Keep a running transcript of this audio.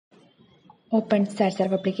Open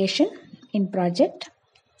StatServe application. In project,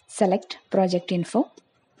 select project info.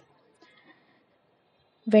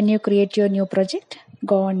 When you create your new project,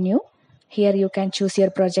 go on new. Here you can choose your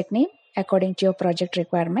project name according to your project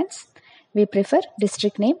requirements. We prefer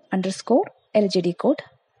district name _ LGD code.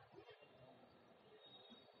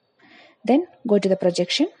 Then go to the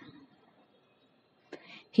projection.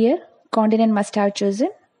 Here continent must have chosen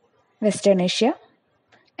Western Asia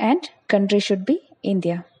and country should be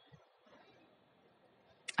India.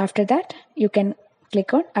 After that, you can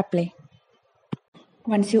click on apply.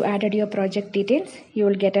 Once you added your project details, you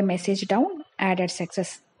will get a message down, added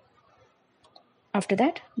success. After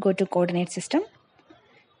that, go to coordinate system.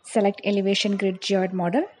 Select elevation grid geoid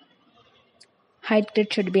model. Height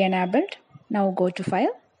grid should be enabled. Now go to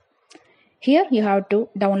file. Here you have to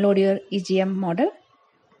download your EGM model.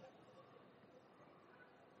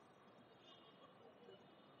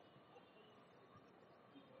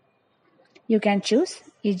 You can choose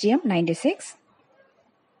EGM 96.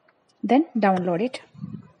 Then download it.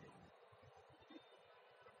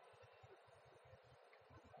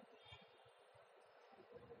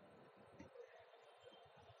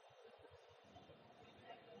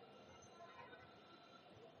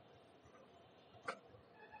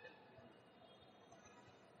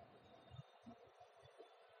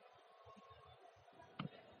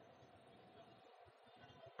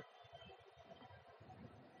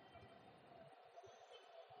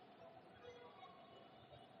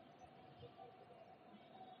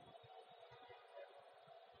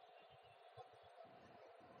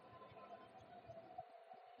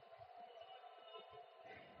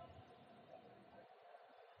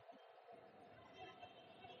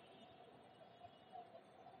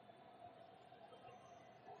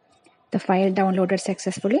 The file downloaded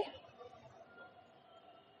successfully.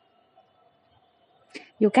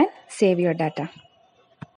 You can save your data.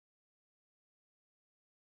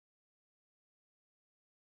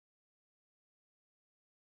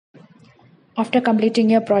 After completing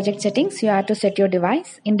your project settings, you have to set your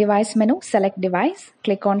device. In device menu, select device,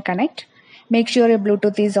 click on connect. Make sure your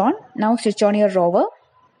Bluetooth is on. Now switch on your rover.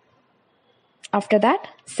 After that,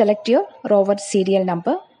 select your rover serial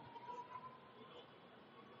number.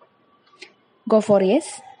 Go for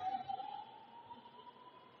yes.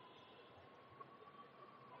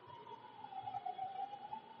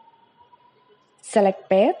 Select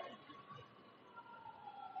pair.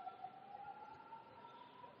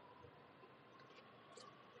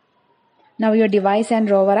 Now your device and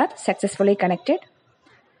rover are successfully connected.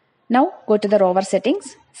 Now go to the rover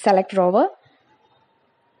settings. Select rover.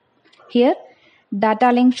 Here,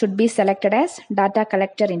 data link should be selected as data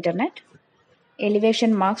collector internet.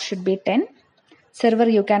 Elevation marks should be 10. Server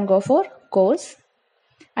you can go for course.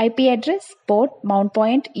 IP address, port, mount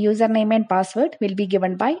point, username and password will be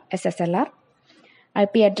given by SSLR.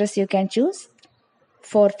 IP address you can choose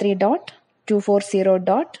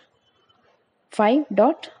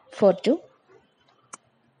 43.240.5.42.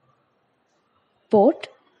 Port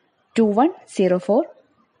 2104.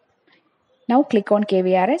 Now click on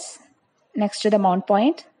KVRS. Next to the mount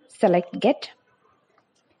point, select get.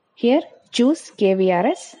 Here choose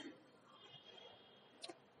KVRS.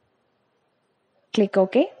 Click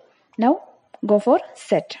OK. Now go for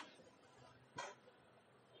set.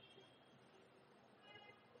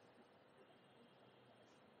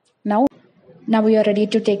 Now we are ready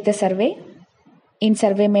to take the survey. In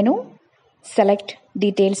survey menu, select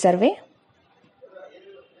detailed survey.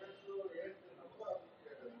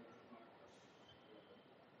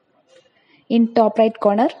 In top right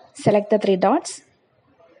corner, select the 3 dots.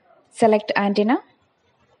 Select antenna.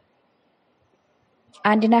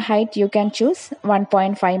 Antenna height you can choose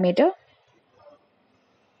 1.5 meter.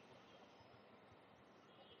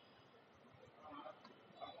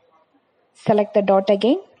 Select the dot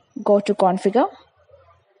again. Go to configure.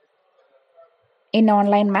 In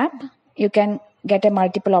online map, you can get a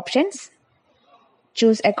multiple options.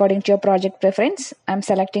 Choose according to your project preference. I'm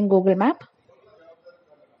selecting Google Map.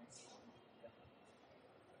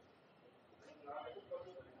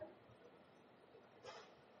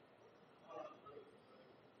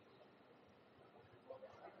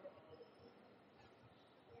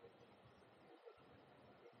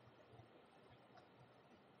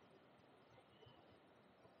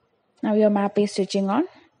 Now your map is switching on.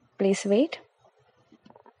 Please wait.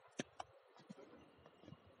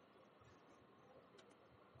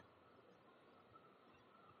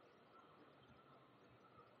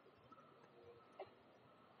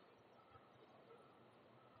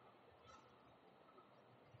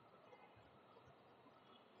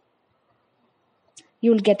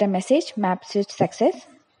 You will get a message, map switch success.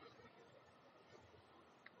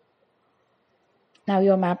 Now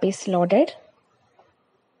your map is loaded.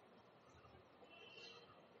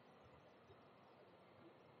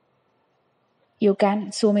 You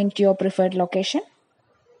can zoom into your preferred location.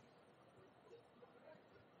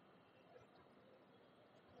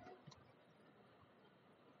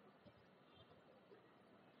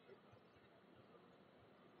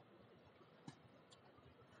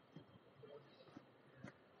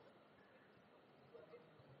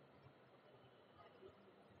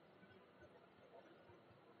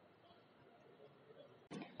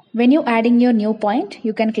 When you adding your new point,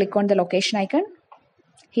 you can click on the location icon.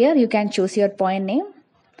 Here you can choose your point name.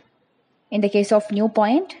 In the case of new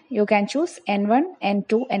point, you can choose N1,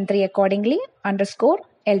 N2, N3 accordingly underscore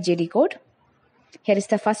LGD code. Here is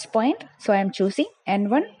the first point, so I am choosing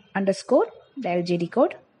N1 underscore the LGD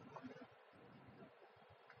code.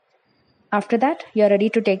 After that, you are ready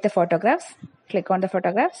to take the photographs. Click on the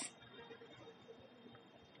photographs.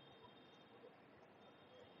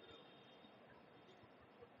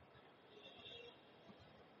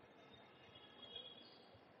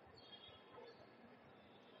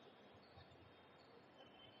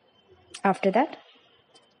 After that,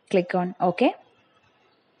 click on OK.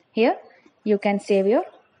 Here, you can save your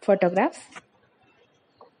photographs.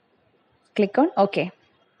 Click on OK.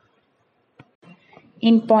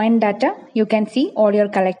 In point data, you can see all your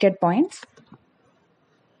collected points.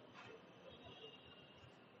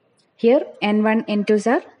 Here, N1, N2s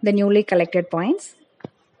are the newly collected points.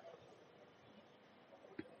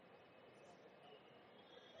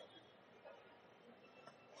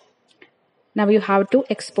 Now you have to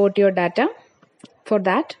export your data. For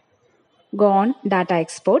that, go on Data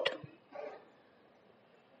Export.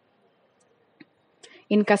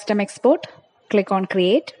 In Custom Export, click on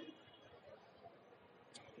Create.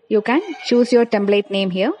 You can choose your template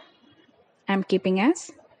name here. I am keeping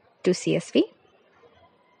as to CSV.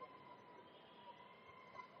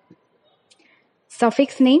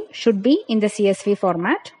 Suffix name should be in the CSV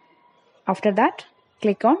format. After that,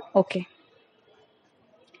 click on OK.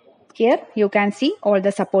 Here you can see all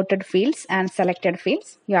the supported fields and selected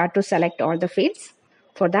fields. You have to select all the fields.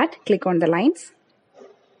 For that, click on the lines.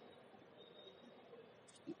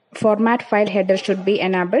 Format file header should be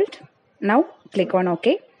enabled. Now click on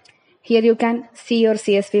OK. Here you can see your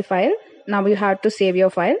CSV file. Now you have to save your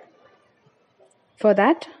file. For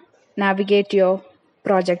that, navigate your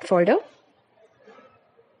project folder.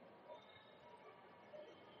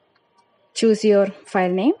 Choose your file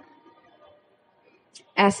name.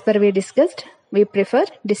 As per we discussed, we prefer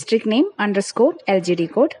district name underscore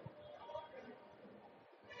LGD code.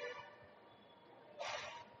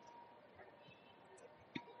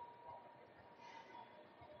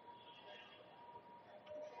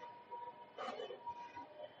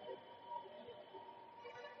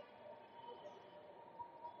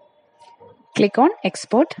 Click on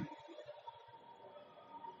Export.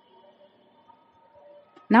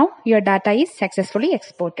 Now your data is successfully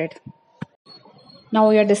exported. Now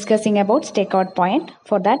we are discussing about stakeout point.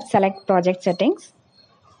 For that, select project settings.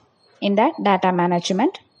 In that, data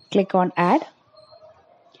management, click on Add.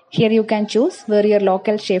 Here you can choose where your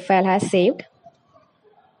local shapefile has saved.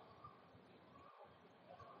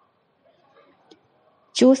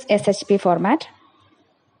 Choose SHP format.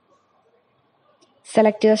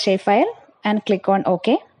 Select your shapefile and click on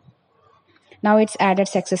OK. Now it's added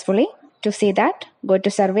successfully. To see that, go to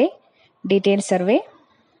Survey, Detailed Survey.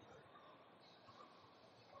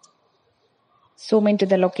 Zoom into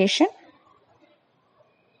the location.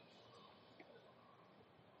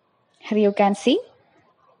 Here you can see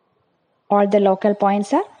all the local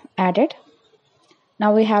points are added.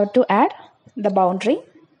 Now we have to add the boundary.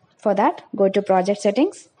 For that, go to Project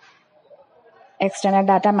Settings, External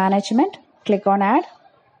Data Management, click on Add.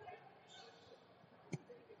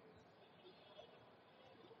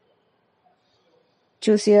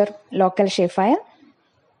 Choose your local shapefile.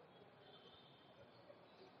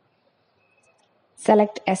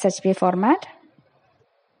 Select SHP format.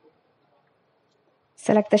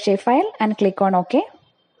 Select the shapefile and click on OK.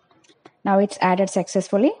 Now it's added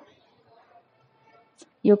successfully.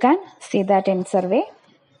 You can see that in Survey.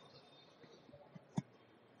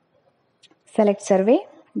 Select Survey,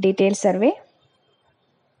 Detailed Survey.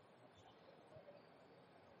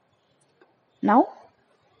 Now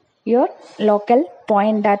your local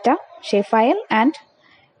point data shapefile and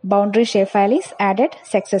boundary shapefile is added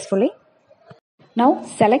successfully. Now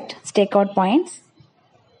select stakeout points.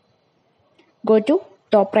 Go to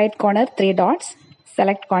top right corner 3 dots.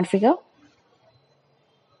 Select Configure.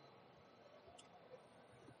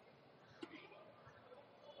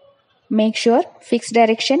 Make sure fixed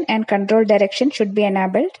direction and control direction should be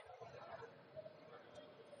enabled.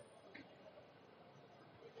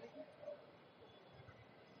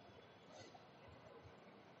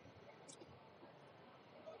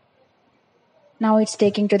 Now it's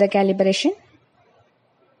taking to the calibration.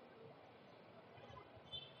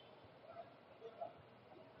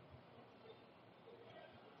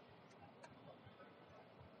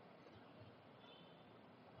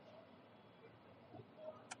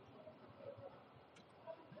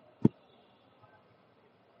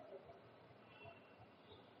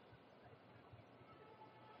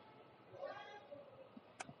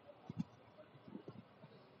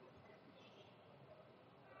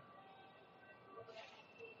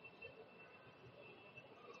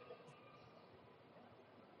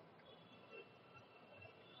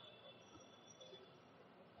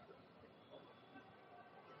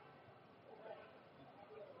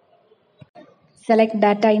 Select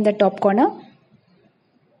data in the top corner.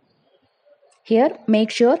 Here, make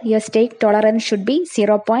sure your stake tolerance should be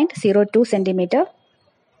 0.02 centimeter.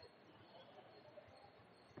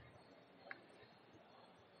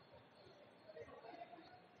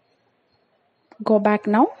 Go back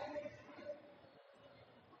now.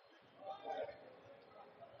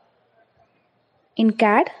 In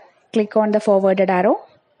CAD, click on the forwarded arrow.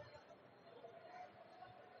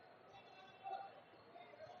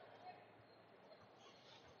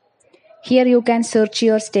 Here you can search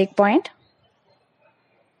your stake point.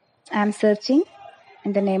 I am searching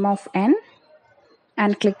in the name of N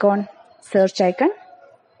and click on search icon.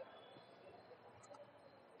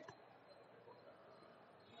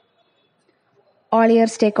 All your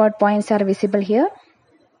stakeout points are visible here.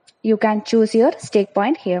 You can choose your stake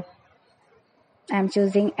point here. I am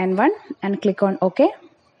choosing N1 and click on OK.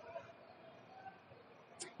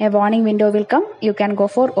 A warning window will come. You can go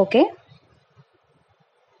for OK.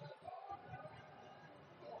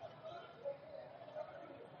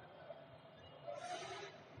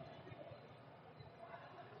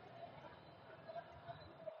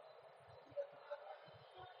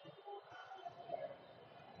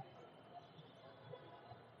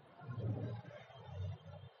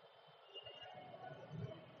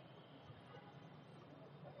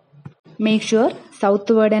 Make sure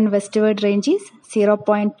southward and westward range is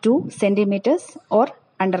 0.2 centimeters or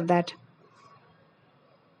under that.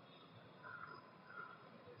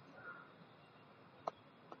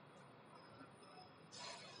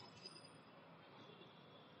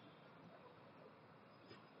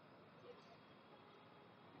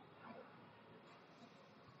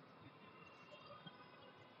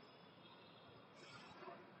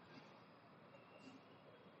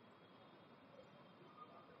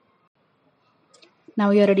 Now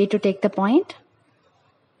you are ready to take the point.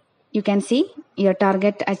 You can see your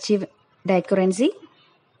target achieve the accuracy.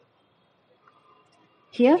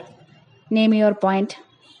 Here, name your point.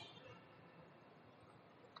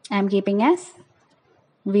 I am keeping as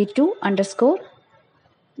V2 underscore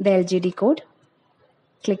the LGD code.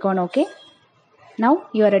 Click on OK. Now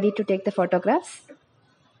you are ready to take the photographs.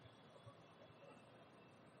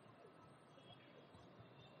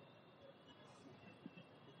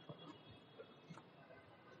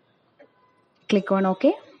 Click on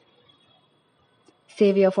OK.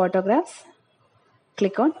 Save your photographs.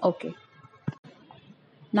 Click on OK.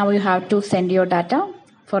 Now you have to send your data.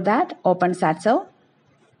 For that, open SATServe.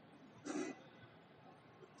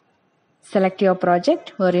 Select your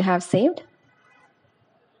project where you have saved.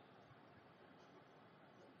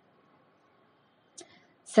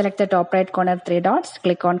 Select the top right corner 3 dots.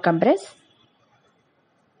 Click on compress.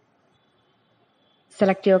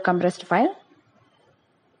 Select your compressed file.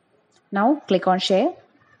 Now click on share.